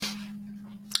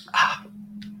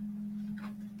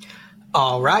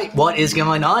All right, what is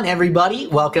going on, everybody?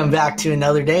 Welcome back to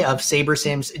another day of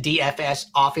SaberSim's DFS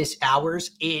office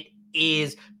hours. It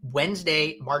is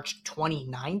Wednesday, March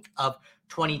 29th of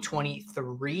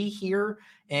 2023 here,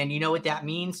 and you know what that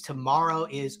means. Tomorrow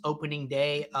is opening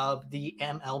day of the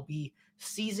MLB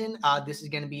season. This is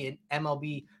going to be an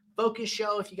MLB focus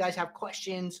show. If you guys have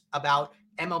questions about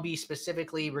MLB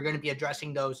specifically, we're going to be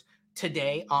addressing those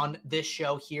today on this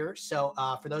show here. So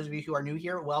for those of you who are new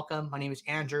here, welcome. My name is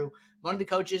Andrew, one of the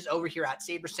coaches over here at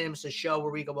SaberSim. It's a show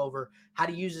where we go over how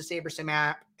to use the SaberSim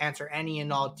app, answer any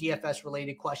and all DFS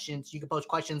related questions. You can post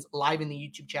questions live in the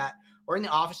YouTube chat or in the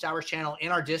office hours channel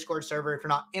in our Discord server. If you're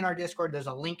not in our Discord, there's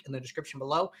a link in the description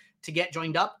below to get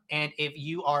joined up. And if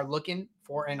you are looking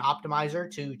for an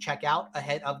optimizer to check out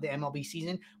ahead of the MLB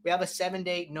season, we have a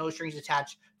 7-day no strings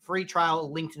attached free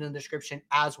trial linked in the description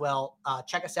as well.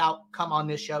 Check us out. Come on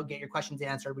this show. Get your questions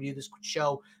answered. We do this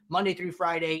show Monday through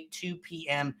Friday, 2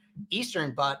 p.m.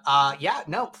 Eastern. But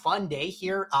fun day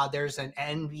here. There's an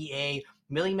NBA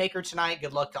Millie Maker tonight.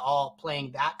 Good luck to all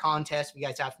playing that contest. If you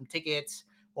guys have some tickets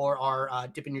or are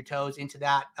dipping your toes into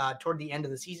that toward the end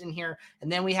of the season here.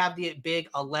 And then we have the big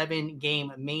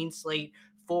 11-game main slate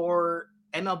for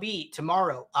MLB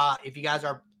tomorrow. If you guys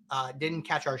are didn't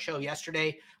catch our show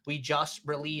yesterday, we just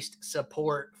released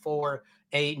support for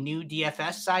a new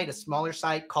DFS site, a smaller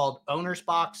site called Owner's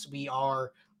Box. We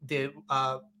are the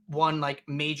one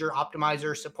major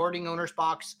optimizer supporting Owner's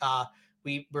Box.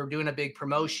 We're doing a big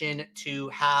promotion to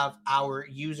have our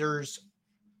users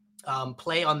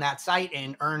play on that site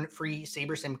and earn free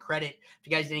SaberSim credit. If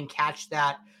you guys didn't catch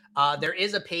that, there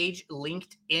is a page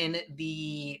linked in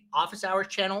the office hours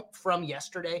channel from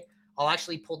yesterday. I'll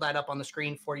actually pull that up on the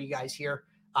screen for you guys here.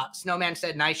 Snowman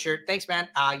said, nice shirt. Thanks, man.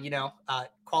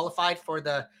 Qualified for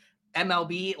the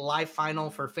MLB live final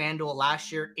for FanDuel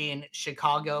last year in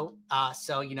Chicago.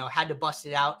 So had to bust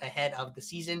it out ahead of the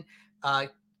season.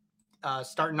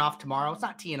 Starting off tomorrow. It's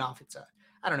not teeing off. It's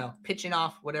pitching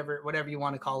off, whatever you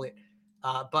want to call it.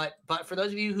 But for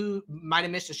those of you who might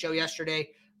have missed the show yesterday,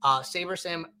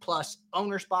 SaberSim plus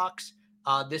Owner's Box.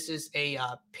 This is a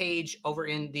page over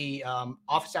in the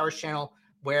office hours channel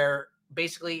where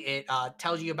basically it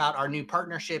tells you about our new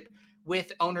partnership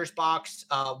with Owner's Box,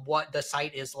 what the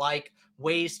site is like,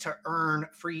 ways to earn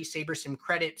free SaberSim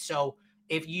credit. So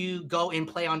if you go and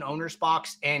play on Owner's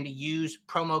Box and use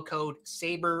promo code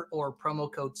SABER or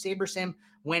promo code SaberSim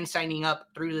when signing up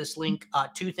through this link,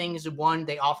 two things. One,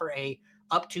 they offer a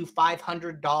up to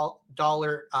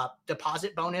 $500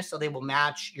 deposit bonus. So they will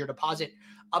match your deposit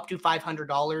up to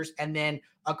 $500. And then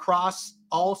across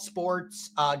all sports,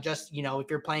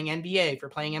 if you're playing NBA, if you're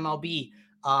playing MLB,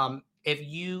 if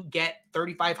you get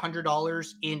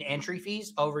 $3,500 in entry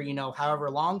fees over, however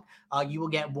long, you will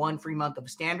get one free month of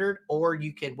standard, or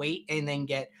you could wait and then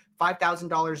get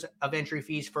 $5,000 of entry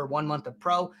fees for 1 month of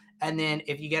pro. And then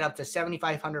if you get up to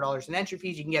 $7,500 in entry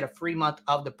fees, you can get a free month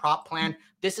of the prop plan.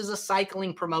 This is a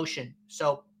cycling promotion.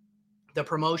 So the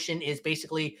promotion is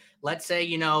basically, let's say,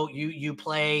 you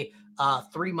play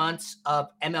 3 months of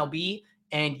MLB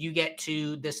and you get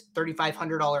to this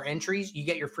 $3,500 entries, you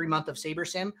get your free month of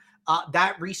SaberSim.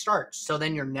 That restarts. So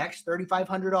then your next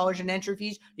 $3,500 in entry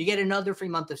fees, you get another free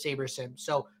month of SaberSim.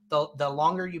 So the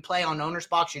longer you play on Owner's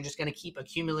Box, you're just going to keep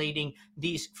accumulating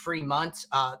these free months.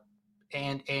 So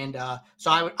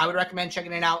I would recommend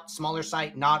checking it out. Smaller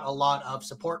site, not a lot of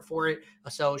support for it.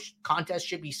 So contests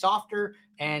should be softer,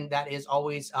 and that is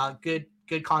always good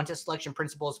contest selection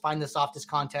principles. Find the softest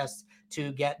contests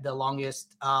to get the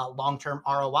longest long-term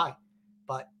ROI.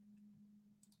 But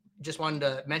just wanted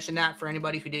to mention that for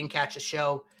anybody who didn't catch the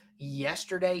show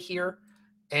yesterday here.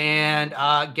 And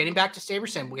getting back to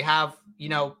SaberSim, we have,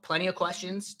 plenty of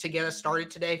questions to get us started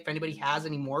today. If anybody has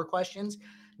any more questions,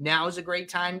 now is a great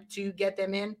time to get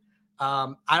them in.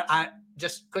 I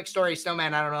just quick story,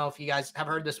 Snowman. I don't know if you guys have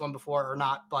heard this one before or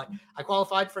not, but I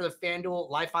qualified for the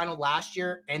FanDuel live final last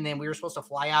year. And then we were supposed to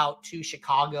fly out to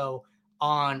Chicago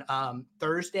on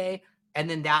Thursday. And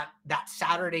then that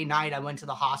Saturday night, I went to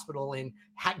the hospital and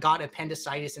got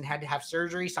appendicitis and had to have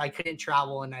surgery. So I couldn't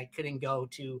travel and I couldn't go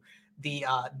to the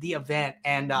event.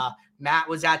 And Matt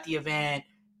was at the event.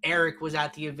 Eric was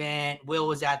at the event. Will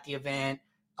was at the event.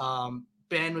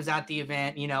 Ben was at the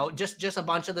event, just a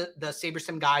bunch of the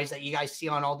SaberSim guys that you guys see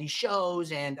on all these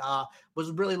shows, and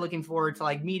was really looking forward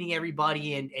to meeting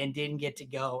everybody and didn't get to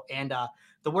go. And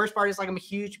the worst part is I'm a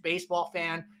huge baseball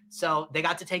fan. So they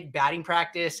got to take batting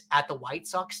practice at the White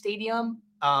Sox stadium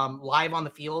live on the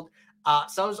field.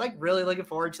 So I was really looking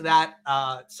forward to that.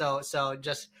 So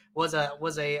just was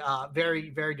a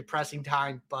very, very depressing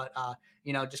time, but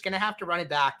just going to have to run it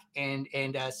back and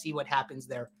see what happens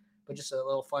there. But just a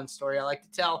little fun story I like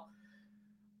to tell.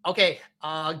 Okay,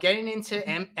 getting into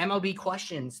MLB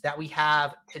questions that we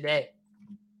have today.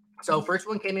 So first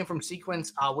one came in from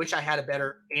Sequence. Wish I had a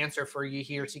better answer for you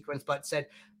here, Sequence, but said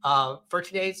for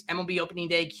today's MLB Opening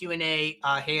Day Q&A,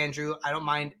 hey Andrew, I don't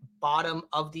mind bottom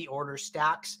of the order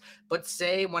stacks, but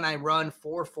say when I run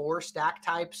 4-4 stack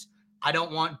types, I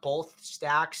don't want both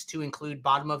stacks to include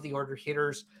bottom of the order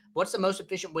hitters. What's the most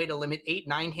efficient way to limit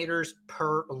 8-9 hitters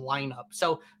per lineup?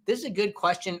 So this is a good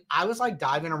question. I was like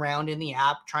diving around in the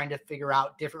app trying to figure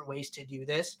out different ways to do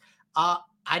this.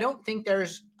 I don't think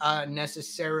there's a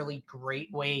necessarily great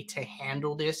way to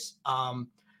handle this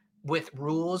with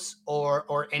rules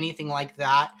or anything like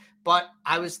that. But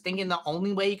I was thinking the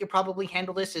only way you could probably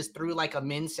handle this is through like a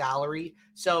min salary.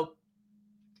 So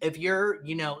if you're,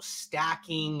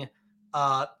 stacking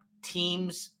uh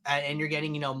teams and you're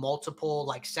getting, multiple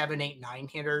like 7, 8, 9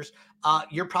 hitters,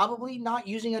 you're probably not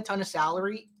using a ton of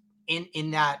salary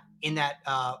in that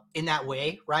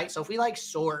way, right? So if we like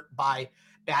sort by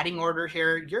batting order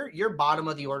here, your bottom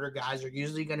of the order guys are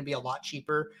usually going to be a lot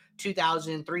cheaper,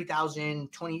 2,000,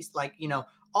 3,000, 20, like,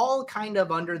 all kind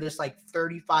of under this like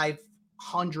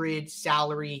 3,500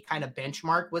 salary kind of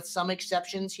benchmark with some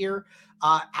exceptions here,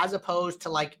 as opposed to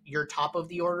like your top of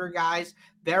the order guys.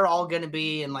 They're all going to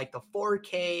be in like the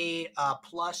 4K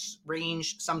plus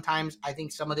range. Sometimes I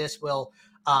think some of this will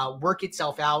work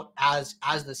itself out as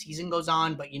the season goes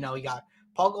on. But, you got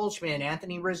Paul Goldschmidt,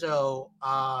 Anthony Rizzo,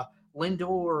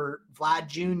 Lindor, Vlad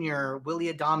Jr.,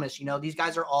 Willie Adames. These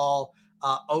guys are all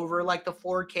over like the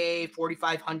 4K,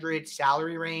 4,500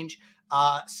 salary range.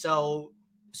 So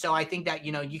I think that,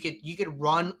 you could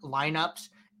run lineups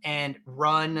and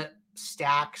run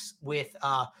stacks with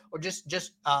or just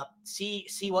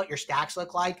see what your stacks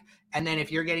look like, and then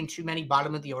if you're getting too many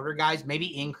bottom of the order guys,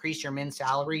 maybe increase your min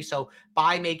salary. So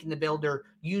by making the builder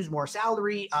use more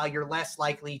salary, you're less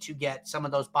likely to get some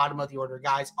of those bottom of the order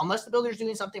guys, unless the builder is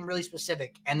doing something really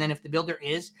specific. And then if the builder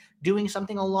is doing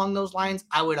something along those lines,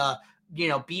 I would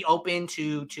be open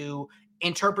to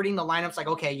interpreting the lineups like,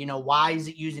 okay, why is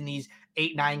it using these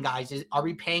 8-9 guys? Are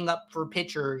we paying up for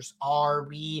pitchers? Are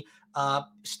we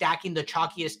stacking the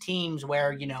chalkiest teams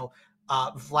where,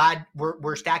 Vlad,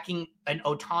 we're stacking an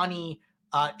Ohtani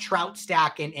Trout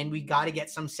stack, and we got to get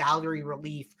some salary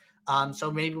relief.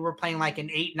 So maybe we're playing like an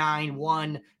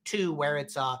 8-9-1-2 where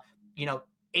it's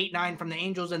 8-9 from the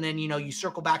Angels, and then you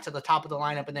circle back to the top of the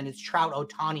lineup, and then it's Trout,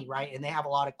 Ohtani, right? And they have a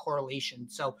lot of correlation.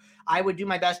 So I would do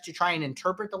my best to try and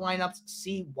interpret the lineups,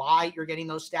 see why you're getting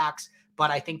those stacks.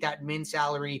 But I think that min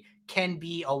salary can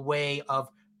be a way of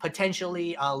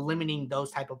potentially limiting those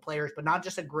type of players, but not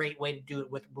just a great way to do it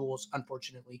with rules,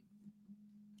 unfortunately.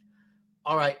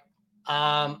 All right.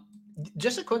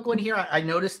 Just a quick one here. I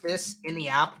noticed this in the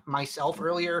app myself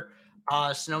earlier.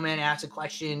 Snowman asked a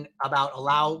question about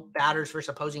allow batters versus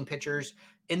opposing pitchers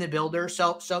in the builder.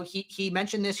 So he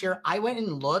mentioned this here. I went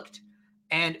and looked,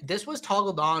 and this was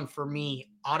toggled on for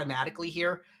me automatically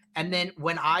here. And then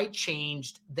when I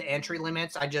changed the entry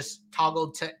limits, I just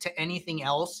toggled to anything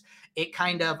else. It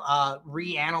kind of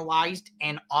reanalyzed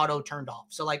and auto turned off.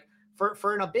 So like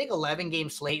for a big 11 game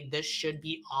slate, this should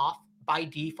be off by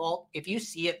default. If you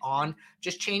see it on,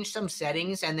 just change some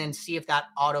settings and then see if that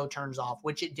auto turns off,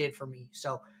 which it did for me.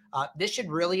 So this should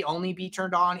really only be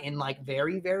turned on in like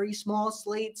very, very small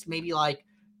slates, maybe like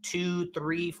 2,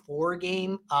 3, 4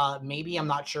 game. Maybe I'm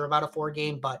not sure about a 4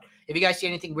 game, but if you guys see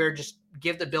anything weird, just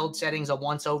give the build settings a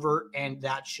once over and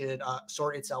that should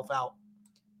sort itself out.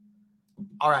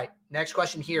 All right. Next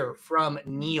question here from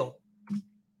Neil.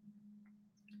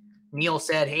 Neil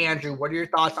said, hey, Andrew, what are your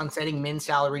thoughts on setting min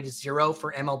salary to 0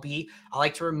 for MLB? I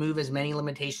like to remove as many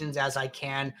limitations as I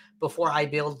can before I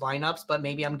build lineups, but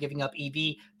maybe I'm giving up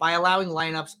EV by allowing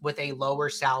lineups with a lower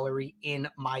salary in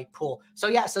my pool. So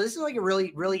this is like a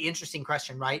really, really interesting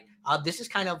question, right? This is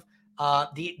kind of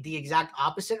the exact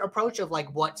opposite approach of like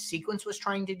what Sequence was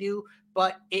trying to do,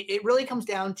 but it really comes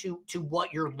down to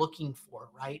what you're looking for,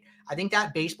 right? I think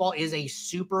that baseball is a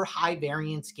super high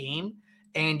variance game.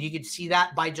 And you could see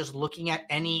that by just looking at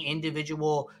any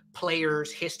individual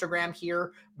player's histogram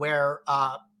here, where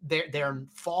they're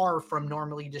far from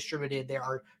normally distributed. They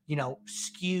are,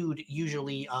 skewed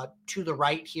usually to the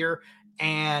right here.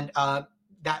 And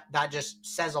that just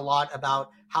says a lot about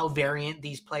how variant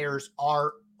these players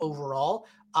are overall.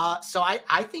 So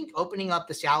I think opening up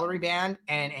the salary band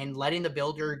and letting the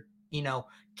builder,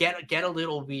 get a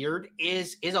little weird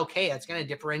is okay. It's going to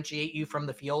differentiate you from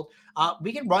the field.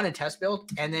 We can run a test build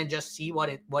and then just see what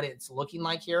it's looking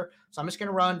like here. So I'm just going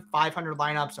to run 500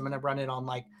 lineups. I'm going to run it on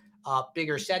like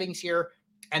bigger settings here.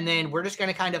 And then we're just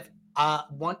going to kind of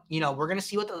we're going to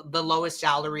see what the lowest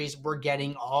salaries we're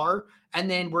getting are. And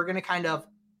then we're going to kind of,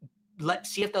 let's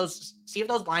see if those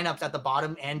lineups at the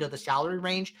bottom end of the salary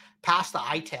range pass the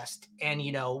eye test, and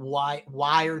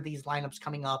why are these lineups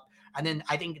coming up? And then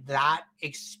I think that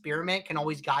experiment can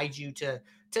always guide you to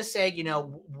say,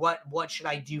 what should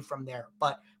I do from there?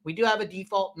 But we do have a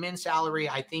default min salary.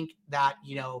 I think that,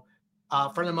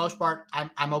 for the most part,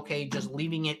 I'm okay just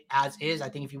leaving it as is. I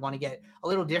think if you want to get a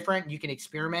little different, you can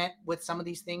experiment with some of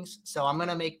these things. So I'm going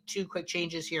to make 2 quick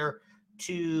changes here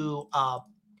to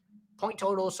point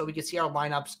totals so we can see our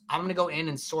lineups. I'm going to go in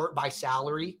and sort by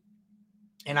salary.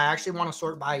 And I actually want to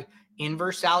sort by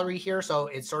inverse salary here. So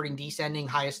it's sorting descending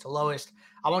highest to lowest.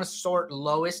 I want to sort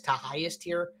lowest to highest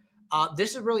here.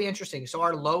 This is really interesting. So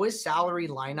our lowest salary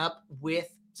lineup with,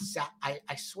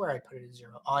 I swear I put it at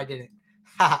 0. Oh, I didn't.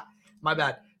 My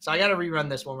bad. So I got to rerun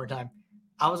this one more time.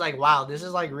 I was like, wow, this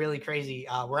is like really crazy.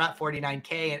 We're at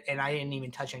 49K and I didn't even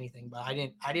touch anything, but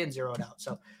I didn't zero it out.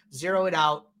 So zero it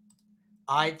out.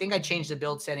 I think I changed the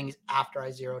build settings after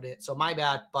I zeroed it. So my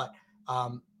bad, but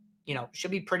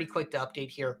should be pretty quick to update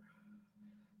here.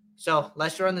 So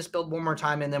let's run this build one more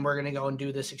time, and then we're going to go and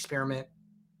do this experiment.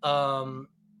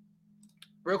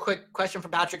 Real quick question from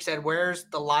Patrick said, where's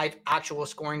the live actual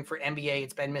scoring for NBA?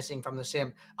 It's been missing from the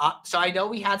sim. So I know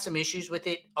we had some issues with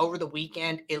it over the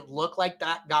weekend. It looked like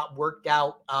that got worked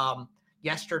out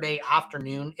yesterday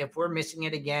afternoon. If we're missing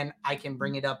it again, I can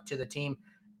bring it up to the team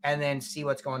and then see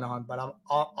what's going on. But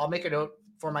I'll make a note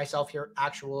for myself here,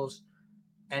 actuals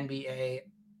NBA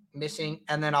missing,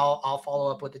 and then I'll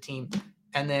follow up with the team,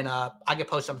 and then I can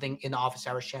post something in the office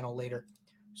hours channel later.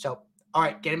 So, all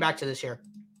right, getting back to this here.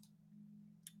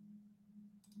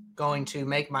 Going to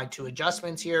make my 2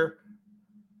 adjustments here,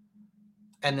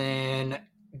 and then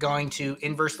going to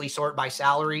inversely sort by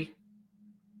salary,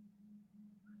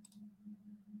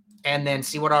 and then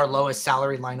see what our lowest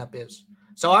salary lineup is.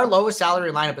 So our lowest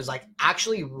salary lineup is like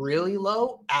actually really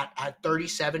low at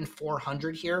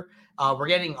 37,400 here. We're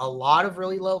getting a lot of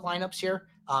really low lineups here.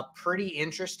 Pretty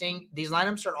interesting. These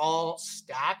lineups are all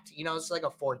stacked. It's like a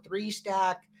 4-3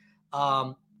 stack.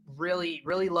 Really,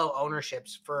 really low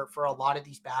ownerships for a lot of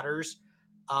these batters.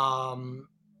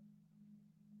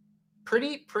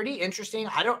 Pretty interesting.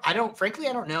 Frankly,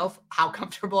 I don't know how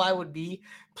comfortable I would be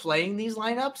playing these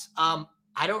lineups. I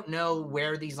don't know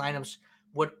where these lineups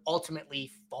would ultimately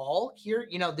fall here.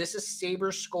 This is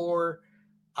Saber score.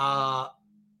 What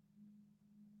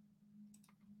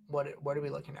are we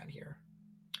looking at here?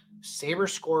 Saber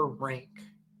score rank.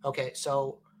 Okay,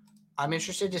 so I'm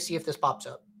interested to see if this pops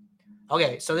up.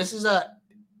 Okay, so this is a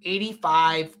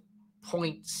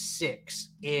 85.6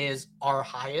 is our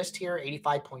highest here.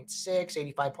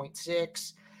 85.6,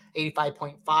 85.6,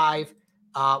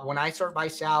 85.5. When I sort by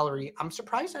salary, I'm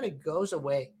surprised that it goes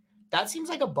away. That seems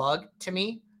like a bug to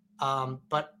me.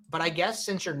 But I guess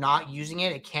since you're not using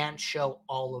it, it can't show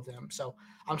all of them. So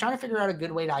I'm trying to figure out a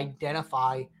good way to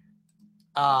identify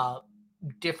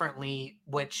differently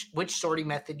which sorting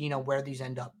method, where these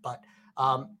end up. But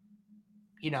I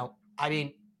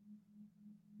mean,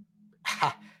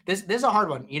 this is a hard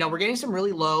one. We're getting some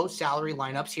really low salary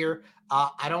lineups here.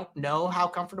 I don't know how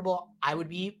comfortable I would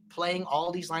be playing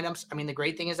all these lineups. I mean, the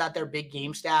great thing is that they're big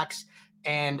game stacks,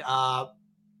 and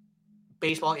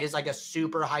baseball is like a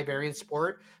super high variance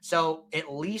sport. So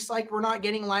at least like we're not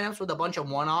getting lineups with a bunch of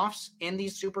one-offs in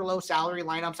these super low salary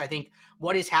lineups. I think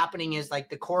what is happening is like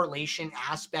the correlation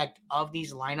aspect of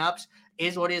these lineups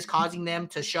is what is causing them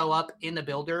to show up in the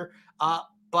builder.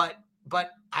 But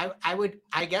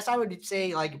I guess I would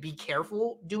say like be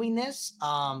careful doing this.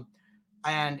 And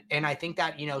I think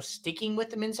that, sticking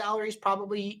with the min salary is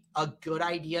probably a good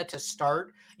idea to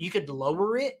start. You could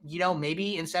lower it,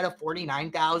 maybe instead of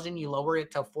 49,000, you lower it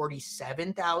to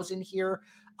 47,000 here.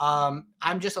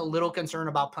 I'm just a little concerned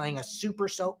about playing a super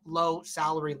low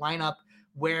salary lineup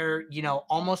where,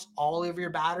 almost all of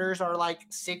your batters are like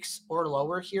 6 or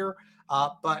lower here.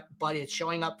 But it's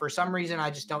showing up for some reason. I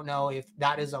just don't know if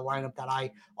that is a lineup that I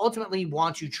ultimately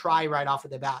want to try right off of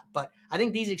the bat. But I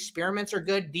think these experiments are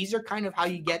good. These are kind of how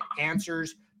you get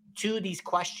answers to these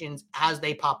questions as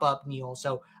they pop up, Neil.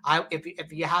 So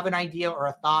if you have an idea or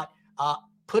a thought,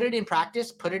 put it in practice,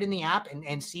 put it in the app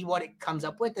and see what it comes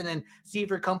up with, and then see if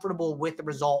you're comfortable with the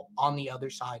result on the other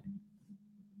side.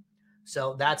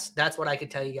 So that's what I could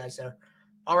tell you guys there.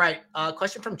 All right.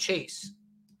 Question from Chase.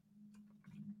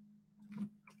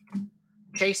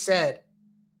 Chase said,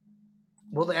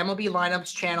 will the MLB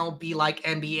lineups channel be like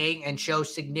NBA and show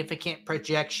significant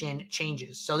projection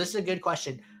changes? So this is a good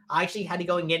question. I actually had to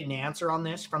go and get an answer on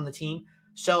this from the team.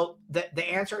 So the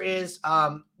answer is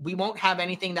we won't have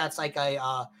anything that's like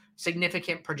a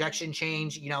significant projection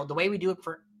change. The way we do it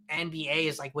for NBA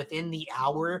is like within the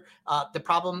hour.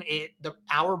 The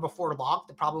hour before lock,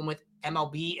 the problem with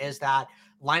MLB is that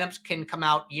lineups can come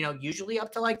out, usually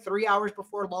up to like 3 hours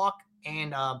before lock.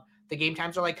 And the game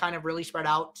times are like kind of really spread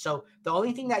out. So the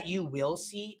only thing that you will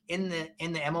see in the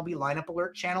MLB lineup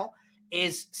alert channel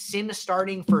is sim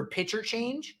starting for pitcher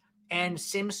change and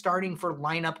sim starting for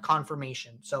lineup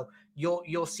confirmation. So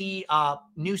you'll see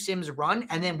new sims run,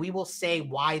 and then we will say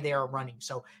why they are running.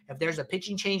 So if there's a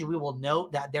pitching change, we will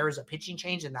note that there is a pitching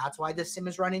change and that's why this sim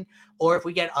is running. Or if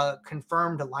we get a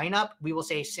confirmed lineup, we will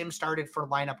say sim started for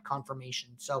lineup confirmation.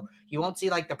 So you won't see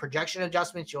like the projection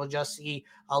adjustments. You'll just see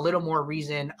a little more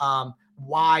reason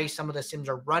why some of the sims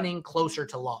are running closer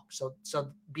to lock. So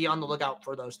be on the lookout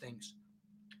for those things.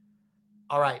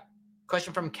 All right.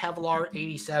 Question from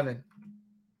Kevlar87.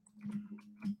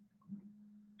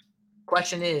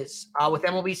 Question is, with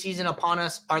MLB season upon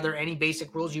us, are there any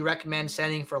basic rules you recommend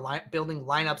setting for building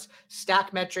lineups,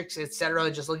 stack metrics,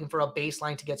 etc.? Just looking for a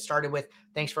baseline to get started with.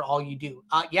 Thanks for all you do.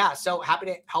 Yeah, so happy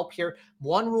to help here.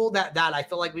 One rule that I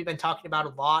feel like we've been talking about a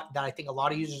lot that I think a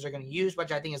lot of users are going to use,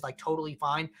 which I think is like totally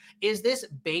fine, is this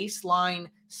baseline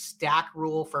stack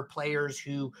rule for players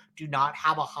who do not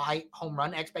have a high home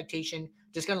run expectation.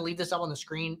 Just going to leave this up on the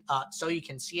screen so you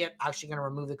can see it. Actually going to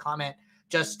remove the comment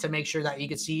just to make sure that you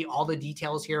can see all the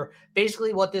details here.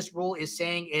 Basically, what this rule is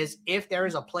saying is if there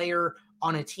is a player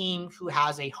on a team who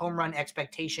has a home run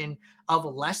expectation of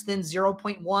less than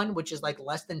 0.1, which is like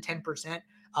less than 10%,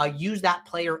 use that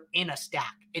player in a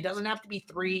stack. It doesn't have to be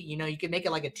 3. You can make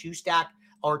it like a 2 stack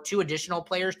or 2 additional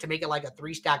players to make it like a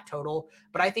 3 stack total.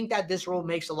 But I think that this rule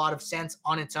makes a lot of sense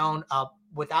on its own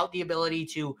without the ability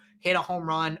to hit a home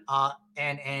run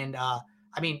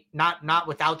I mean, not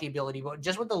without the ability, but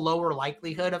just with the lower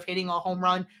likelihood of hitting a home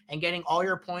run and getting all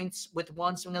your points with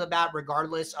one swing of the bat,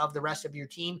 regardless of the rest of your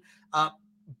team.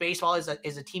 Baseball is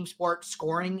a team sport.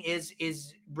 Scoring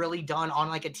is really done on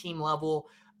like a team level.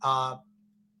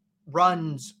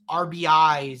 Runs,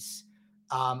 RBIs,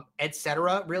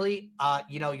 etc. Really,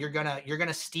 you're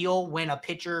gonna steal when a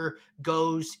pitcher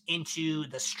goes into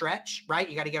the stretch, right?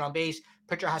 You got to get on base.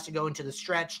 Pitcher has to go into the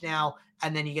stretch now,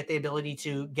 and then you get the ability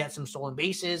to get some stolen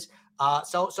bases.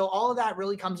 So all of that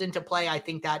really comes into play. I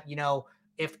think that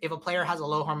if a player has a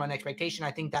low home run expectation,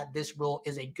 I think that this rule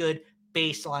is a good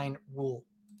baseline rule.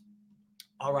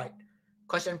 All right,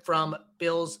 question from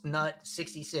Bill's Nut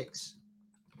 66.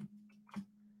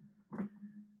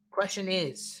 Question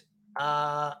is,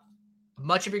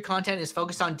 much of your content is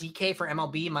focused on DK for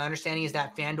MLB. My understanding is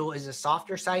that FanDuel is a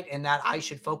softer site and that I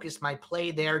should focus my play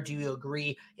there. Do you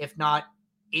agree? If not,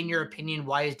 in your opinion,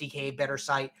 why is DK a better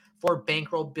site for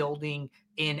bankroll building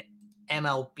in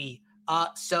MLB?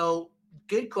 So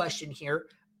good question here.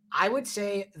 I would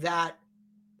say that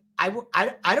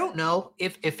I don't know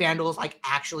if FanDuel is like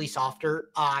actually softer.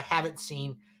 I haven't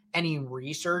seen any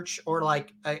research or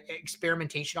like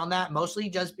experimentation on that, mostly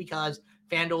just because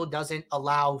FanDuel doesn't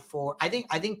allow for, I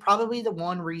think probably the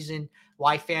one reason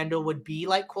why FanDuel would be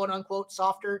like quote unquote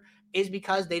softer is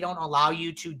because they don't allow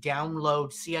you to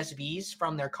download CSVs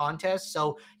from their contests.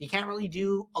 So you can't really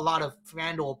do a lot of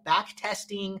FanDuel back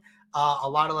testing. A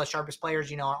lot of the sharpest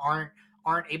players,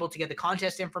 aren't able to get the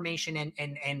contest information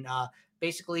and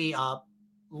basically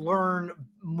learn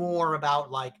more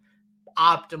about like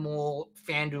optimal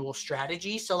FanDuel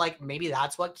strategy. So like maybe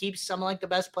that's what keeps some like the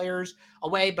best players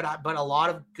away. But there are a lot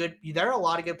of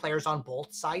good players on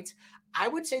both sites. I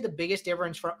would say the biggest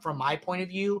difference from my point of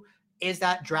view is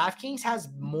that DraftKings has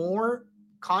more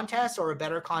contests or a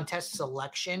better contest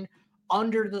selection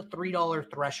under the $3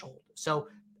 threshold. So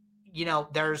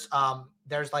there's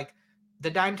like the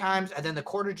dime times, and then the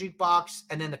quarter jukebox,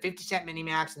 and then the 50-cent mini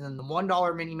max, and then the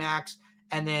 $1 mini max,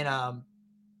 and then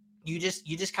you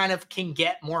just kind of can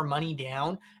get more money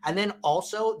down. And then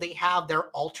also they have their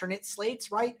alternate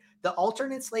slates, right? The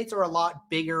alternate slates are a lot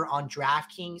bigger on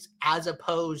DraftKings as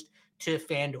opposed to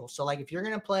FanDuel. So like if you're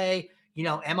going to play,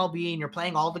 MLB and you're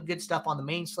playing all the good stuff on the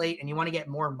main slate and you want to get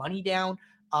more money down,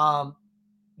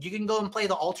 you can go and play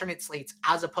the alternate slates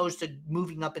as opposed to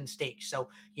moving up in stakes. So,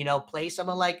 play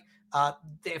someone like,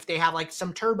 if they have like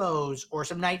some turbos or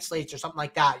some night slates or something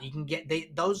like that, you can get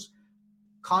those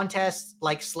contests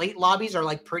like slate lobbies are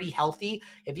like pretty healthy.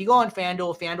 If you go on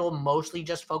FanDuel mostly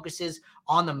just focuses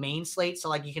on the main slate. So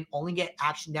like you can only get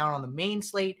action down on the main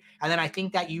slate. And then I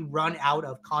think that you run out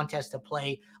of contests to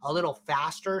play a little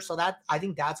faster. So I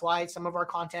think that's why some of our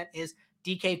content is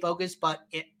DK focused, but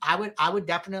I would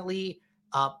definitely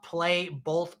play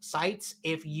both sites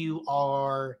if you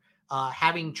are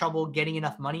having trouble getting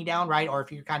enough money down, right? Or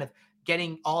if you're kind of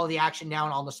getting all of the action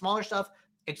down on the smaller stuff,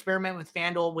 experiment with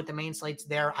FanDuel with the main slates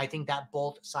there. I think that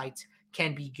both sites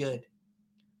can be good.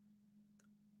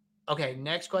 Okay,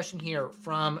 next question here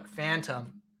from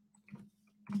Phantom.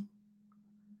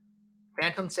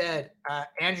 Phantom said,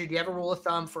 Andrew, do you have a rule of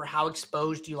thumb for how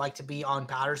exposed you like to be on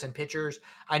batters and pitchers?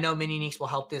 I know mini leagues will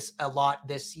help this a lot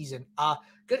this season.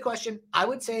 Good question. I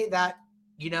would say that,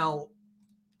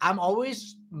 I'm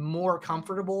always more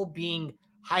comfortable being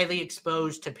highly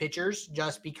exposed to pitchers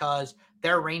just because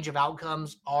their range of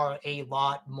outcomes are a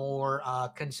lot more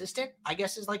consistent, I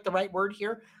guess is like the right word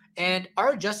here. And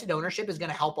our adjusted ownership is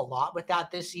going to help a lot with that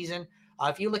this season.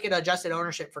 If you look at adjusted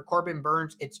ownership for Corbin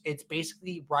Burns, it's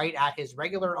basically right at his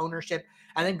regular ownership.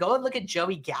 And then go and look at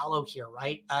Joey Gallo here,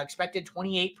 right? Expected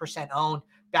 28% owned,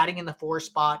 batting in the 4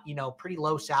 spot, pretty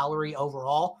low salary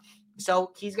overall.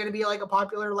 So he's going to be like a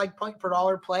popular like point per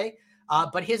dollar play.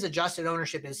 But his adjusted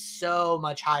ownership is so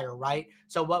much higher, right?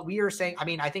 So what we are saying, I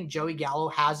mean, I think Joey Gallo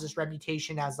has this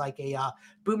reputation as like a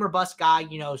boomer bust guy,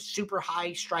 super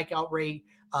high strikeout rate.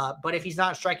 But if he's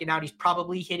not striking out, he's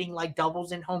probably hitting like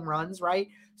doubles and home runs, right?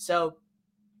 So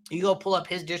you go pull up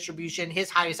his distribution. His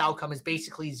highest outcome is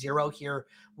basically 0 here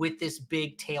with this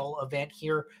big tail event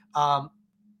here.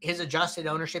 His adjusted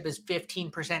ownership is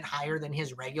 15% higher than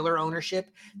his regular ownership.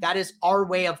 That is our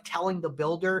way of telling the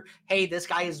builder, hey, this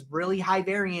guy is really high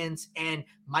variance and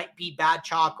might be bad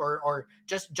chalk, or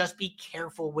just be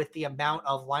careful with the amount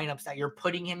of lineups that you're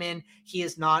putting him in. He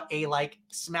is not a like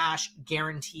smash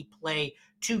guarantee play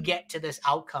to get to this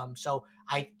outcome. So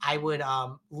I would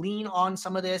lean on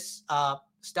some of this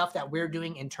stuff that we're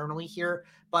doing internally here,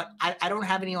 but I don't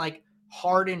have any like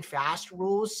hard and fast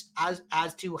rules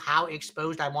as to how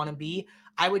exposed I want to be.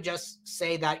 I would just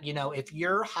say that, if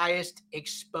your highest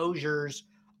exposures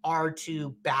are to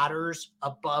batters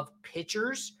above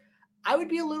pitchers, I would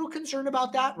be a little concerned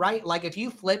about that, right? Like if you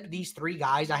flip these 3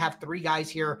 guys, I have 3 guys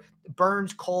here,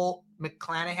 Burns, Cole,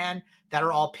 McClanahan, that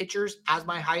are all pitchers as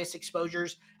my highest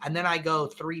exposures. And then I go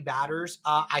 3 batters.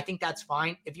 I think that's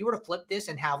fine. If you were to flip this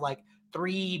and have like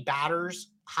 3 batters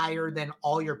higher than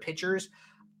all your pitchers,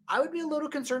 I would be a little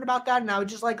concerned about that, and I would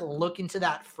just like look into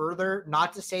that further.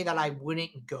 Not to say that I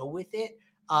wouldn't go with it,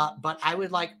 but I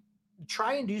would like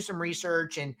try and do some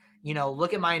research and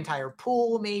look at my entire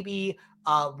pool, maybe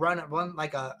run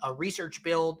like a research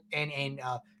build and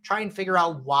try and figure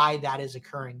out why that is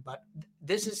occurring. But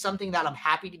this is something that I'm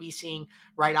happy to be seeing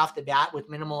right off the bat with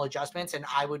minimal adjustments, and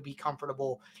I would be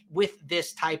comfortable with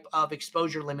this type of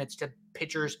exposure limits to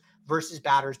pitchers versus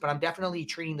batters. But I'm definitely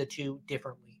treating the two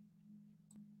differently.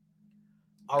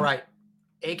 All right.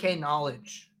 AK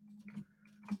Knowledge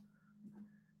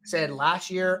said, last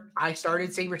year I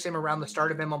started SaberSim around the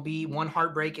start of MLB. One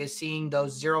heartbreak is seeing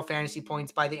those 0 fantasy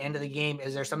points by the end of the game.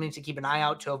 Is there something to keep an eye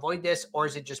out to avoid this, or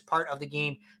is it just part of the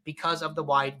game because of the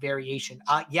wide variation?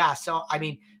 Yeah. So, I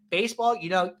mean, baseball,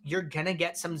 you're going to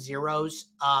get some zeros.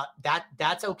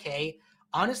 That's okay.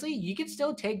 Honestly, you can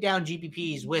still take down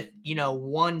GPPs with,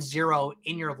 1-0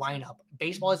 in your lineup.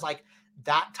 Baseball is like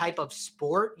that type of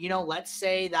sport. Let's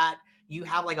say that you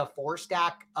have like a 4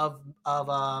 stack of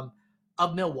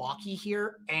Milwaukee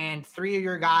here, and 3 of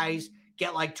your guys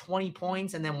get like 20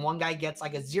 points, and then one guy gets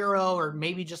like a 0 or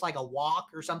maybe just like a walk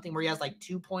or something where he has like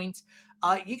 2 points.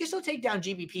 You can still take down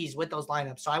GPPs with those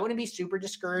lineups. So I wouldn't be super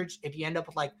discouraged if you end up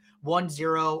with like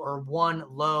 1-0 or 1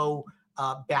 low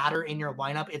batter in your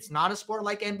lineup. It's not a sport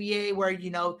like NBA where,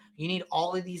 you need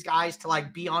all of these guys to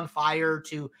like be on fire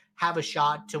to have a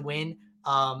shot to win.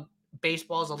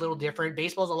 Baseball is a little different.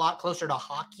 Baseball is a lot closer to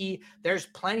hockey. There's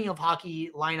plenty of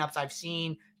hockey lineups I've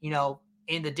seen,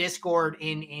 in the Discord,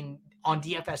 on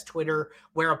DFS Twitter,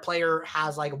 where a player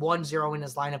has like 1-0 in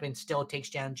his lineup and still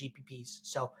takes down GPPs.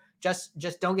 So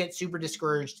just don't get super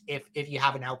discouraged if you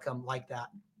have an outcome like that.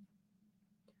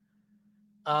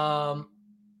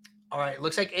 All right,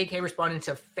 looks like AK responded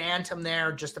to Phantom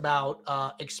there just about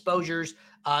exposures.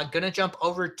 Gonna jump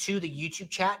over to the YouTube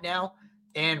chat now.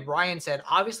 And Ryan said,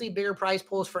 obviously bigger prize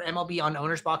pools for MLB on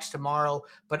Owner's Box tomorrow,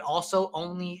 but also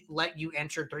only let you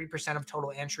enter 3% of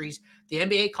total entries. The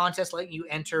NBA contest let you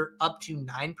enter up to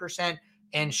 9%,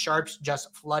 and Sharps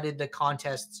just flooded the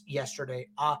contests yesterday.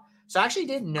 So I actually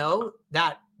didn't know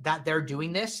that they're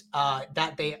doing this,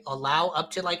 that they allow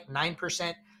up to like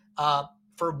 9%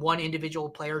 for one individual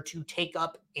player to take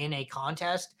up in a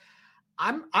contest.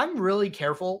 I'm really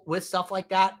careful with stuff like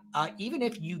that. Even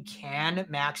if you can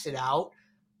max it out,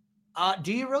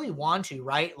 do you really want to,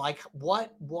 right? Like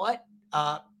what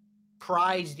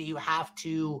prize do you have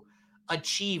to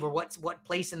achieve, or what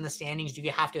place in the standings do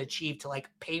you have to achieve to like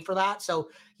pay for that? So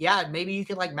yeah, maybe you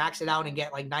could like max it out and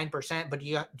get like 9%, but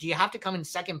do you have to come in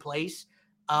second place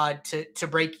to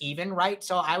break even, right?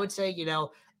 So I would say,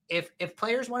 if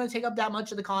players want to take up that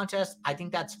much of the contest, I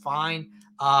think that's fine.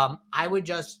 I would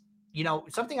just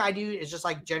something I do is just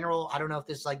like general. I don't know if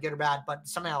this is like good or bad, but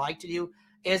something I like to do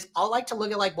is I'll like to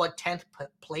look at like what 10th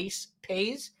place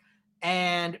pays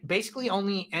and basically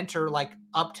only enter like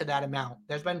up to that amount.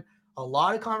 There's been a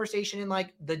lot of conversation in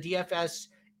like the DFS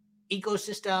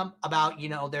ecosystem about,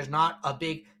 there's not a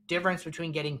big difference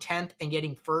between getting 10th and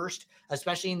getting first,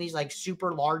 especially in these like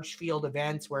super large field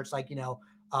events where it's like,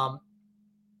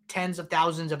 tens of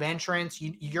thousands of entrants.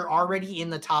 You're already in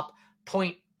the top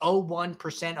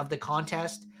 0.01% of the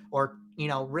contest, or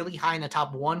really high in the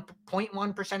top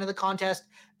 1.1% of the contest.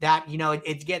 That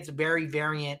it gets very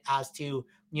variant as to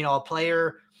a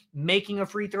player making a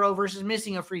free throw versus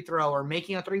missing a free throw, or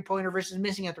making a 3-pointer versus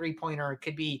missing a 3-pointer. It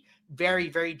could be very,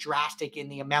 very drastic in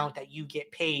the amount that you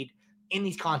get paid in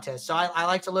these contests. So I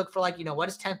like to look for like, what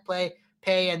does 10th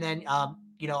pay? And then,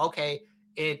 okay,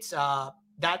 it's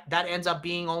that ends up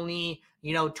being only,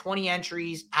 20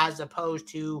 entries as opposed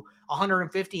to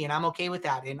 150. And I'm okay with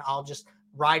that. And I'll just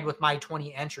ride with my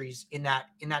 20 entries in that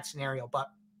scenario. But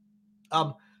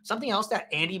something else that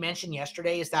Andy mentioned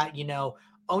yesterday is that,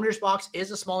 Owner's Box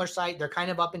is a smaller site. They're kind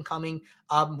of up and coming.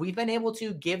 We've been able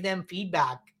to give them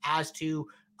feedback as to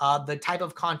the type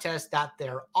of contest that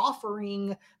they're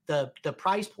offering, the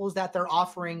prize pools that they're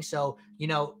offering. So,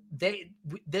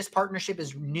 this partnership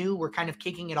is new. We're kind of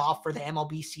kicking it off for the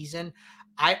MLB season.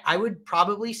 I would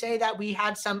probably say that we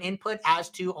had some input as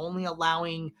to only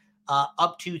allowing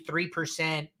up to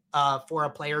 3% for a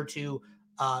player to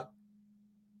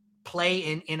play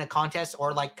in a contest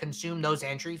or like consume those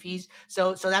entry fees.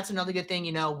 So that's another good thing.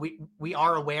 We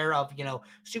are aware of,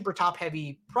 super top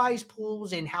heavy prize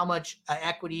pools and how much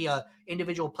equity a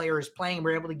individual player is playing.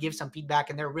 We're able to give some feedback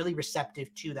and they're really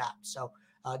receptive to that. So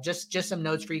just some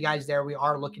notes for you guys there. We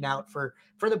are looking out for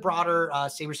the broader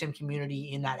SaberSim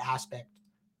community in that aspect.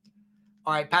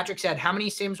 All right, Patrick said, how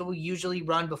many sims will we usually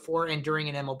run before and during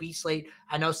an MLB slate?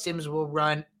 I know sims will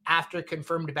run after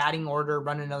confirmed batting order,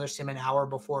 run another sim an hour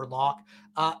before lock.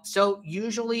 So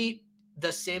usually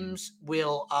the sims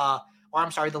will, the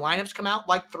lineups come out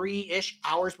like 3-ish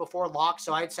hours before lock.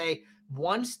 So I'd say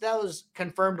once those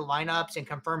confirmed lineups and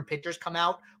confirmed pitchers come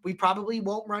out, we probably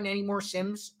won't run any more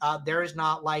sims. There is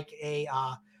not like a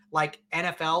like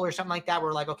NFL or something like that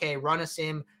where like, okay, run a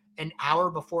sim an hour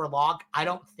before lock. I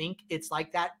don't think it's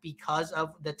like that because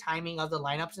of the timing of the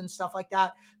lineups and stuff like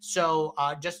that. So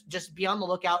just be on the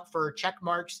lookout for check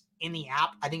marks in the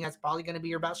app. I think that's probably going to be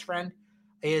your best friend,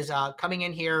 is coming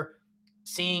in here,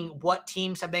 seeing what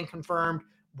teams have been confirmed,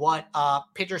 what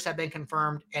pitchers have been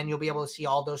confirmed, and you'll be able to see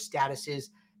all those statuses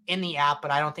in the app.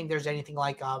 But I don't think there's anything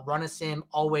like run a sim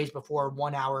always before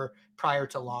 1 hour prior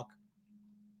to lock.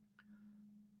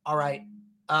 All right.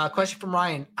 Question from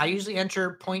Ryan. I usually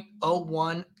enter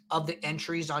 0.01 of the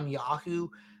entries on Yahoo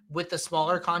with the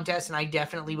smaller contests, and I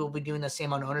definitely will be doing the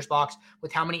same on Owner's Box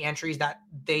with how many entries that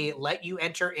they let you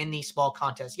enter in these small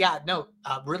contests. Yeah, no,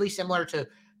 really similar to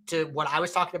what I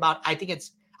was talking about. I think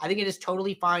it is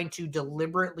totally fine to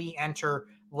deliberately enter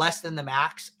less than the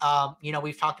max.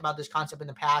 We've talked about this concept in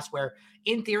the past where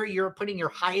in theory you're putting your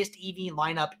highest EV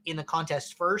lineup in the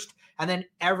contest first, and then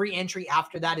every entry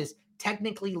after that is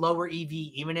technically lower EV,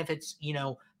 even if it's,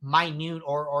 minute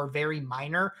or very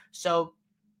minor. So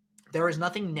there is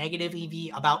nothing negative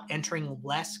EV about entering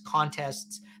less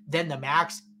contests than the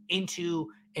max into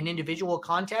an individual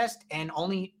contest, and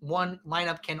only one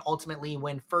lineup can ultimately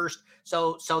win first.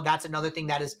 So that's another thing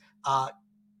that is,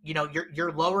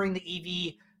 you're lowering the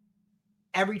EV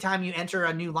every time you enter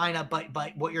a new lineup, but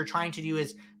what you're trying to do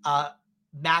is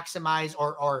maximize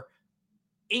or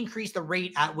increase the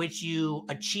rate at which you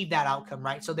achieve that outcome,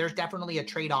 right? So there's definitely a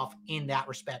trade-off in that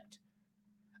respect.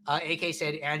 AK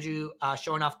said, Andrew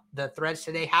showing off the threads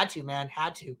today. Had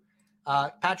to.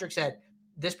 Patrick said,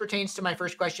 this pertains to my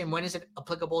first question. When is it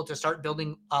applicable to start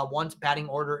building once batting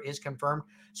order is confirmed?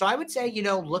 So I would say,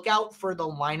 look out for the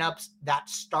lineups that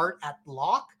start at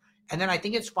lock. And then I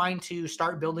think it's fine to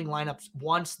start building lineups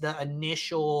once the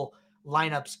initial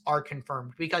lineups are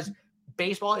confirmed, because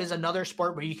baseball is another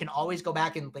sport where you can always go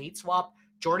back and late swap.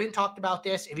 Jordan talked about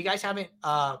this. If you guys haven't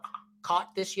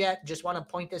caught this yet, just want to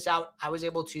point this out. I was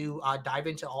able to dive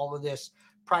into all of this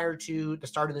prior to the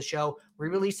start of the show. We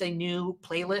released a new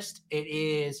playlist. It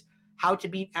is How to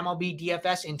Beat MLB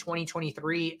DFS in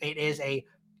 2023. It is a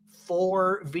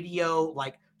 4-video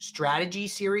strategy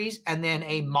series and then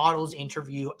a models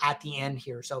interview at the end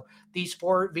here. So these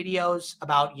 4 videos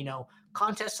about,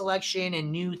 contest selection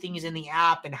and new things in the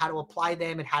app and how to apply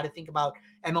them and how to think about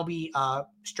MLB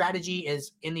strategy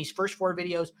is in these first 4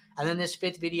 videos. And then this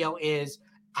 5th video is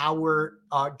our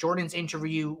Jordan's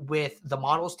interview with the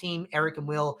models team, Eric and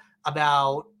Will,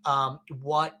 about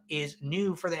what is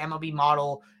new for the MLB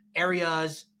model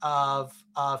areas of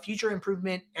future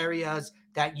improvement, areas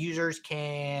that users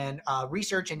can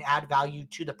research and add value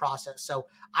to the process. So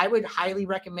I would highly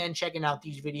recommend checking out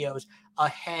these videos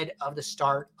ahead of the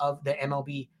start of the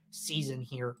MLB season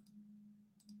here.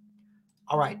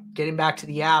 All right, getting back to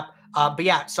the app. But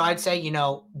yeah, so I'd say,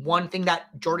 one thing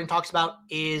that Jordan talks about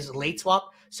is late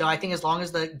swap. So I think as long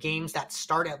as the games that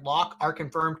start at lock are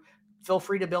confirmed, feel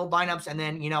free to build lineups. And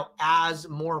then, as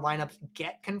more lineups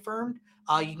get confirmed,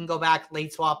 you can go back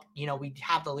late swap. We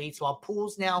have the late swap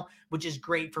pools now, which is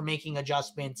great for making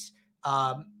adjustments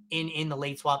in the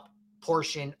late swap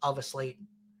portion of a slate.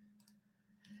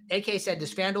 AK said,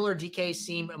 does FanDuel or DK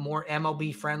seem more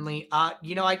MLB friendly? I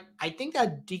think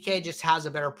that DK just has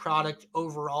a better product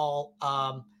overall.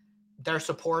 Their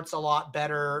support's a lot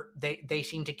better. They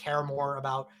seem to care more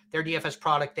about their DFS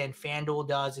product than FanDuel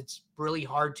does. It's really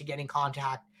hard to get in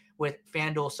contact with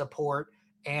FanDuel support.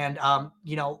 And,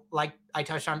 like I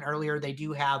touched on earlier, they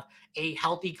do have a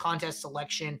healthy contest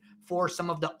selection for some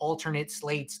of the alternate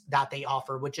slates that they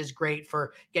offer, which is great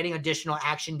for getting additional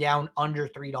action down under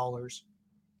 $3.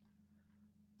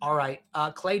 All right.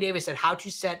 Clay Davis said, how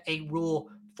to set a rule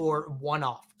for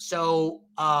one-off. So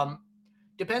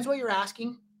depends what you're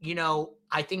asking.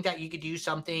 I think that you could do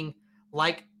something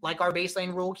like our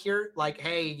baseline rule here. Like,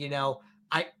 hey,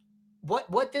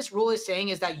 what this rule is saying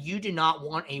is that you do not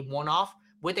want a one-off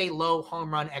with a low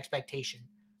home run expectation.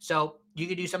 So you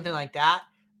could do something like that.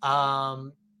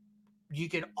 You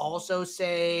could also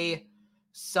say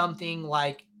something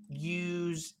like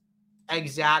use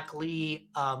exactly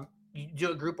you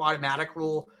do a group automatic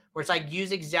rule where it's like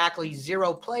use exactly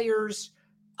 0 players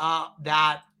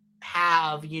that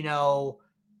have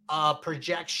a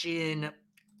projection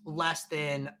less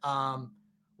than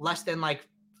like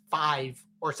 5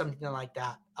 or something like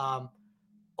that.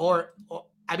 Or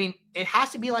I mean, it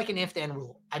has to be like an if then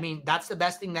rule. I mean, that's the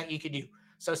best thing that you could do.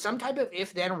 So some type of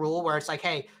if then rule where it's like,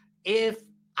 hey, if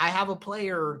I have a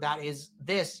player that is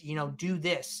this, do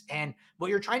this. And what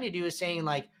you're trying to do is saying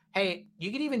like, hey,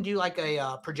 you could even do like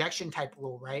a projection type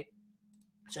rule, right?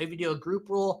 So if you do a group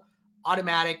rule,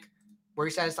 automatic, where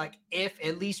he says like, if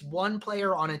at least one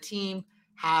player on a team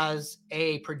has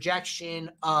a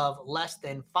projection of less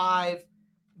than 5,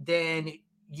 then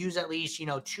use at least,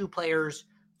 2 players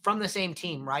from the same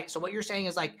team, right? So what you're saying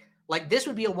is like this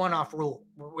would be a one-off rule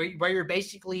where you're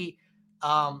basically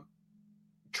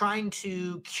trying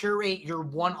to curate your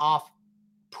one-off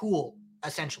pool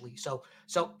essentially. So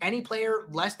any player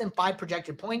less than 5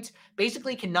 projected points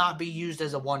basically cannot be used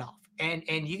as a one-off.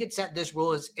 And you could set this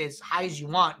rule as high as you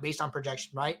want based on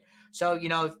projection, right? So,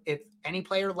 if any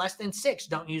player less than 6,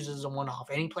 don't use it as a one-off.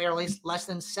 Any player less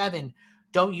than 7,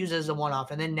 don't use it as a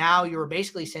one-off. And then now you're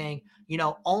basically saying,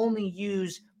 only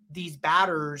use these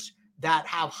batters that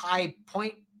have high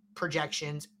point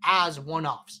projections as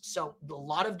one-offs. So a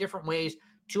lot of different ways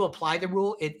to apply the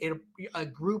rule. A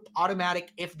group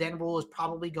automatic if then rule is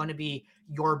probably going to be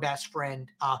your best friend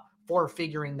for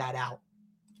figuring that out.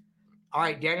 All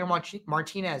right, Daniel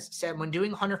Martinez said, when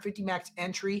doing 150 max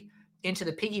entry into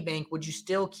the piggy bank, would you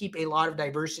still keep a lot of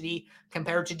diversity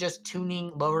compared to just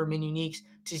tuning lower mini uniques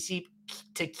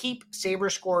to keep Saber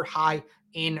score high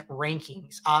in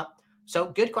rankings? So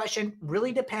good question.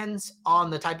 Really depends on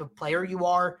the type of player you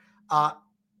are.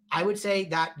 I would say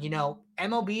that,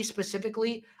 MLB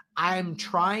specifically, I'm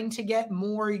trying to get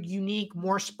more unique,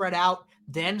 more spread out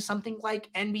than something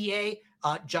like NBA,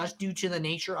 just due to the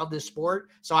nature of the sport.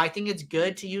 So I think it's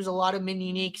good to use a lot of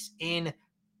mini uniques in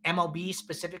MLB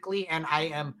specifically. And I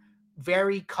am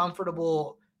very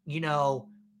comfortable,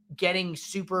 getting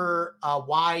super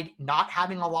wide, not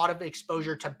having a lot of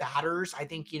exposure to batters. I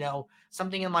think,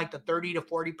 something in like the 30 to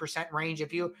 40% range.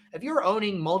 If you're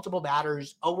owning multiple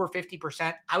batters over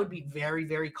 50%, I would be very,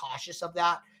 very cautious of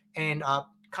that. And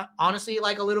honestly,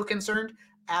 like a little concerned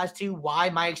as to why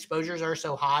my exposures are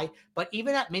so high. But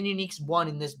even at Mini Uniques 1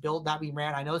 in this build that we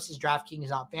ran, I know this is DraftKings,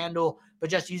 not FanDuel, but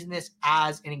just using this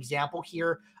as an example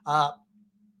here,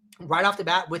 right off the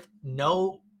bat with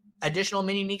no additional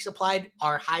mini uniques applied,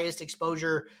 our highest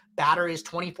exposure batter is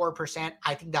 24%.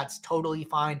 I think that's totally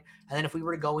fine. And then if we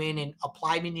were to go in and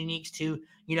apply mini uniques to,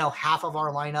 half of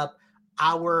our lineup,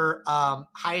 our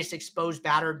highest exposed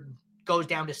batter goes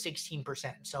down to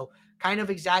 16%. So kind of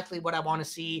exactly what I want to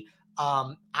see.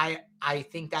 I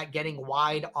think that getting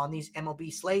wide on these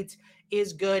MLB slates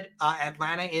is good.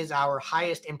 Atlanta is our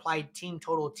highest implied team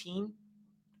total team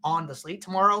on the slate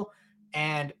tomorrow.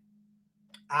 And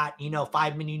at,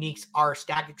 5 min uniques, our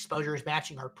stack exposure is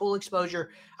matching our pool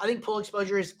exposure. I think pool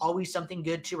exposure is always something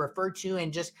good to refer to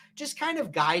and just kind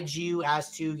of guides you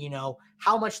as to,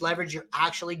 how much leverage you're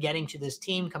actually getting to this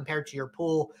team compared to your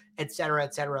pool, et cetera,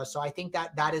 et cetera. So I think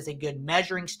that is a good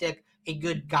measuring stick, a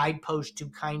good guidepost to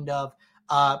kind of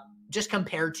just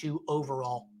compare to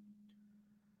overall.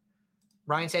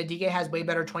 Ryan said DK has way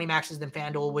better 20 maxes than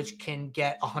FanDuel, which can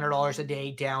get $100 a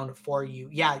day down for you.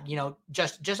 Yeah,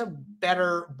 just a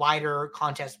better, wider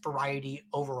contest variety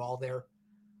overall there.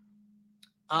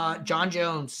 John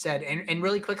Jones said, and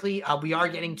really quickly, we are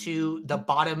getting to the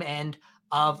bottom end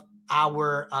of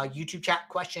our YouTube chat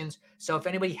questions. So if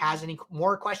anybody has any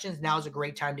more questions, now is a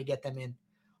great time to get them in.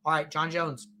 All right, John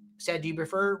Jones said, do you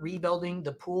prefer rebuilding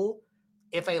the pool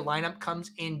if a lineup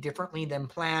comes in differently than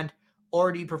planned?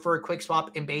 Or do you prefer a quick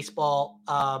swap in baseball?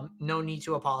 No need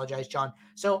to apologize, John.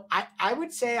 So I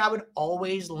would say I would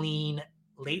always lean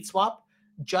late swap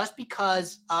just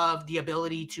because of the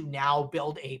ability to now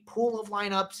build a pool of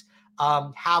lineups,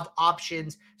 have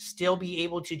options, still be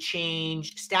able to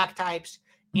change stack types,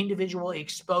 individual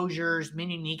exposures, min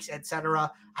uniques, etc.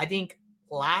 I think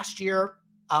last year,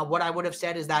 what I would have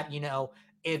said is that,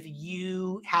 if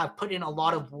you have put in a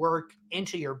lot of work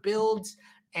into your builds,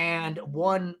 and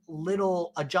one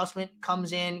little adjustment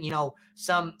comes in,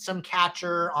 some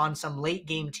catcher on some late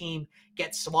game team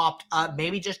gets swapped,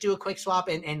 maybe just do a quick swap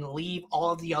and leave all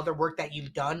of the other work that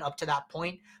you've done up to that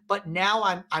point. But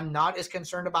now I'm not as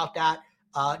concerned about that,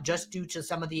 just due to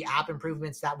some of the app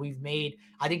improvements that we've made.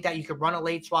 I think that you could run a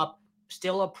late swap,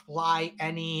 still apply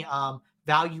any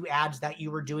value adds that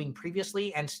you were doing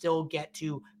previously, and still get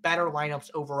to better lineups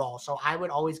overall. So I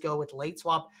would always go with late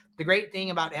swap. The great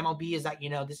thing about MLB is that,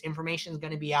 this information is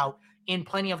going to be out in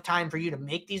plenty of time for you to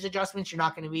make these adjustments. You're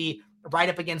not going to be right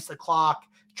up against the clock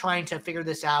trying to figure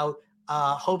this out,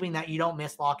 hoping that you don't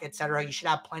miss lock, etc. You should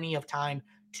have plenty of time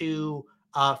to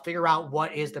figure out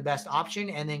what is the best option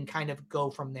and then kind of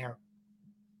go from there.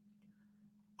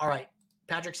 All right.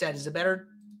 Patrick said, is it better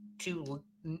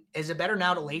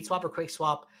now to late swap or quick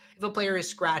swap if a player is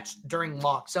scratched during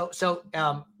lock? So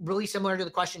really similar to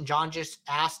the question John just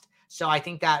asked. So I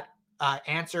think that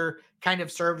answer kind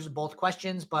of serves both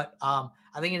questions, but I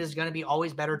think it is going to be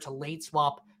always better to late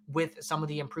swap with some of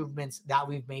the improvements that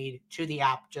we've made to the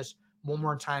app. Just one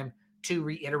more time to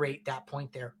reiterate that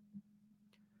point there.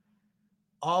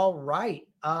 All right.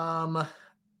 AK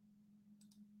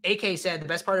said the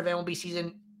best part of MLB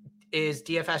season is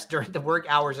DFS during the work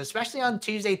hours, especially on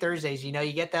Tuesday, Thursdays. You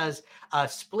get those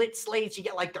split slates. You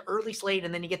get like the early slate,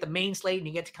 and then you get the main slate, and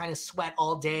you get to kind of sweat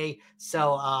all day.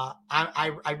 So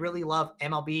I really love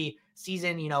MLB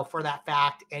season, for that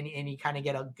fact, and you kind of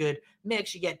get a good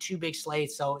mix. You get two big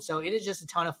slates. So it is just a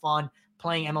ton of fun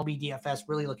playing MLB DFS.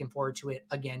 Really looking forward to it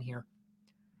again here.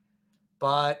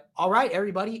 But all right,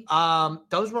 everybody.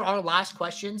 Those were our last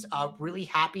questions. Really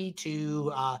happy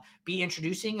to be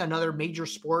introducing another major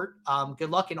sport. Good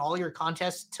luck in all your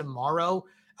contests tomorrow.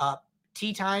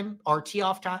 Tee time or tee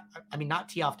off time. I mean, not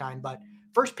tee off time, but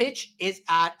first pitch is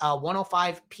at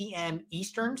 1:05 p.m.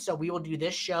 Eastern. So we will do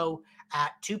this show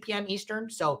at 2 p.m. Eastern.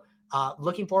 So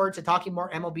looking forward to talking more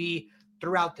MLB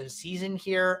throughout the season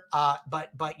here.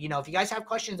 But if you guys have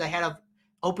questions ahead of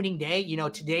opening day,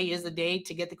 today is the day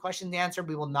to get the questions answered.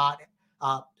 We will not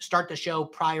start the show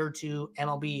prior to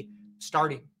MLB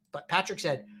starting. But Patrick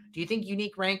said, do you think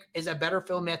unique rank is a better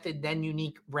fill method than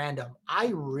unique random?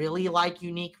 I really like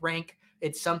unique rank.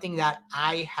 It's something that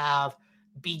I have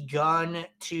begun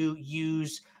to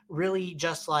use really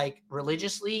just like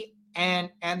religiously. And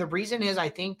the reason is I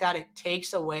think that it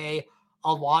takes away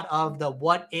a lot of the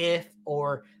what if,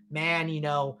 or man,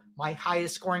 my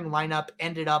highest scoring lineup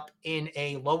ended up in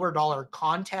a lower dollar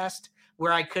contest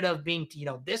where I could have banked,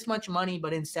 this much money,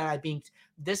 but instead I banked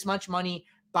this much money.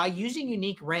 By using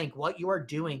unique rank, what you are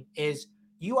doing is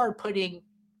you are putting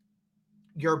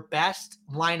your best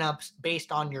lineups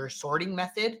based on your sorting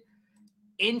method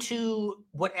into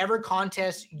whatever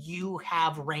contest you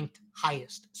have ranked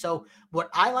highest. So what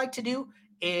I like to do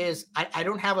is I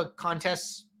don't have a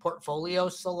contest portfolio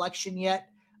selection yet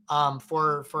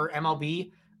for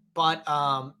MLB. But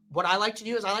what I like to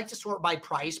do is I like to sort by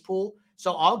prize pool.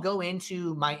 So I'll go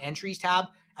into my entries tab,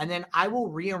 and then I will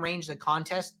rearrange the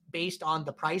contest based on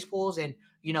the prize pools and,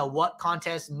 what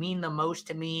contests mean the most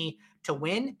to me to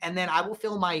win. And then I will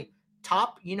fill my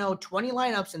top, 20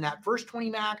 lineups in that first 20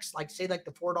 max, like say like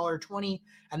the $4.20,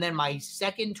 and then my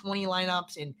second 20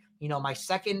 lineups and, my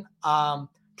second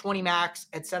 20 max,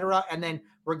 etc. And then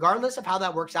regardless of how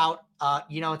that works out,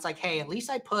 it's like, hey, at least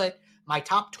I put my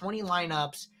top 20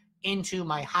 lineups into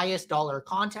my highest dollar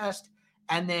contest.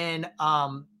 And then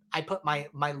I put my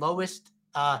lowest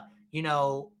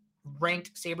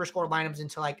ranked Saber score lineups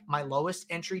into like my lowest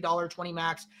entry $1.20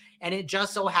 max. And it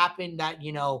just so happened that,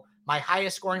 my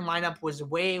highest scoring lineup was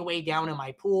way, way down in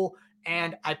my pool.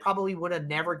 And I probably would have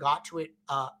never got to it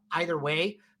either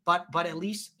way. But at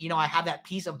least, I have that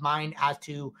peace of mind as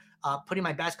to putting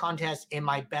my best contest in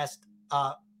my best,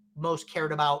 most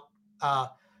cared about,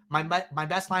 my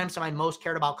best lineups and my most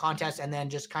cared about contests, and then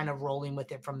just kind of rolling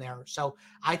with it from there. So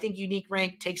I think unique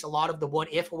rank takes a lot of the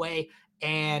what if away,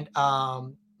 and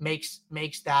makes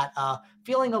that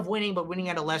feeling of winning, but winning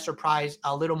at a lesser prize,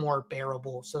 a little more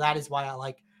bearable. So that is why I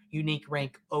like unique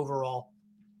rank overall.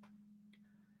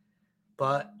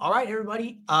 But all right,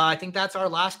 everybody, I think that's our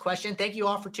last question. Thank you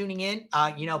all for tuning in.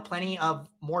 Plenty of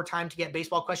more time to get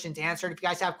baseball questions answered. If you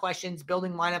guys have questions,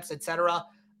 building lineups, etc.,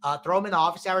 throw them in the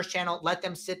office hours channel. Let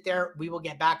them sit there. We will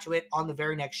get back to it on the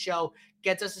very next show.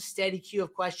 Gets us a steady queue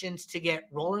of questions to get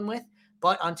rolling with.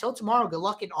 But until tomorrow, good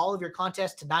luck in all of your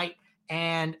contests tonight.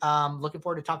 And looking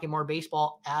forward to talking more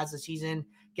baseball as the season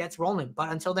gets rolling. But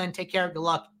until then, take care, good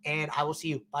luck, and I will see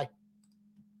you. Bye.